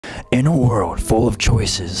In a world full of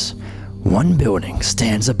choices, one building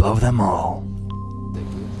stands above them all.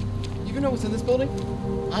 You even know what's in this building?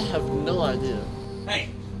 I have no idea.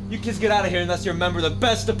 Hey, you kids get out of here unless you're a member of the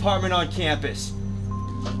best department on campus.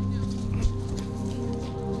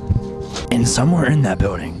 And somewhere in that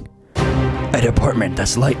building, a department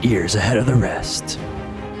that's light years ahead of the rest.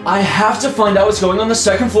 I have to find out what's going on the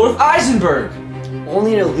second floor of Eisenberg!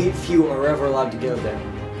 Only an elite few are ever allowed to go there.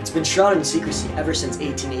 It's been shrouded in secrecy ever since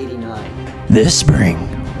 1889. This spring,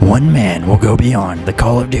 one man will go beyond the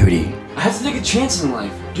call of duty. I have to take a chance in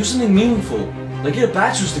life, do something meaningful, like get a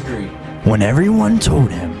bachelor's degree. When everyone told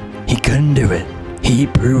him he couldn't do it, he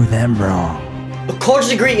proved them wrong. A college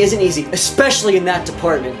degree isn't easy, especially in that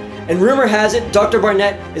department. And rumor has it, Dr.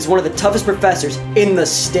 Barnett is one of the toughest professors in the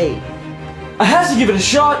state. I have to give it a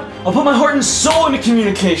shot! I'll put my heart and soul into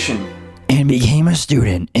communication! And became a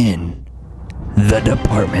student in the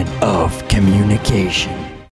Department of Communication.